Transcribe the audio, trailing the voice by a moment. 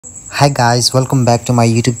Hi guys, welcome back to my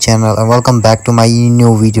YouTube channel and welcome back to my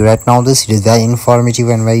new video. Right now this video is very informative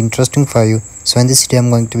and very interesting for you. So in this video I'm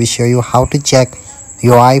going to be show you how to check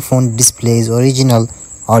your iPhone display is original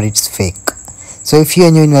or it's fake. So if you are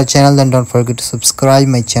new in my channel, then don't forget to subscribe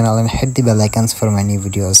my channel and hit the bell icons for my new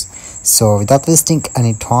videos. So without wasting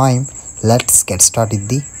any time, let's get started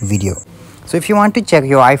the video. So if you want to check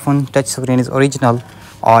your iPhone touchscreen is original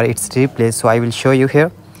or it's replaced, so I will show you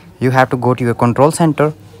here. You have to go to your control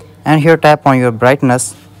center and here tap on your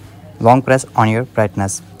brightness, long press on your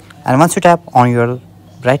brightness, and once you tap on your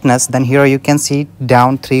brightness, then here you can see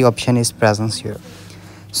down 3 option is presence here.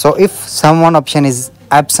 So if someone option is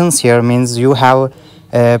absence here, means you have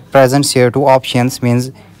presence here. 2 options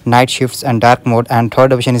means night shifts and dark mode, and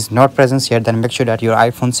third option is not presence here, then make sure that your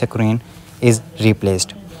iPhone screen is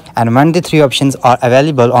replaced. And when the 3 options are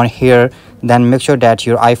available on here, then make sure that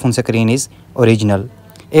your iPhone screen is original.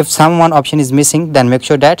 If some one option is missing, then make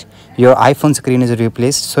sure that your iPhone screen is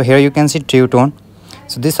replaced. So here you can see true tone.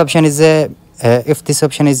 So this option is if this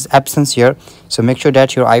option is absence here, so make sure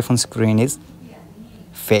that your iPhone screen is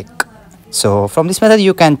fake. So from this method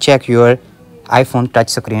you can check your iPhone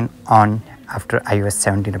touch screen on after iOS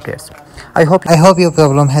 17 updates. I hope your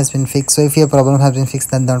problem has been fixed. So if your problem has been fixed,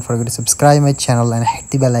 then don't forget to subscribe my channel and hit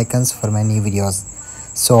the bell icons for my new videos.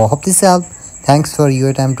 So hope this helped. Thanks for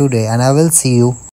your time today, and I will see you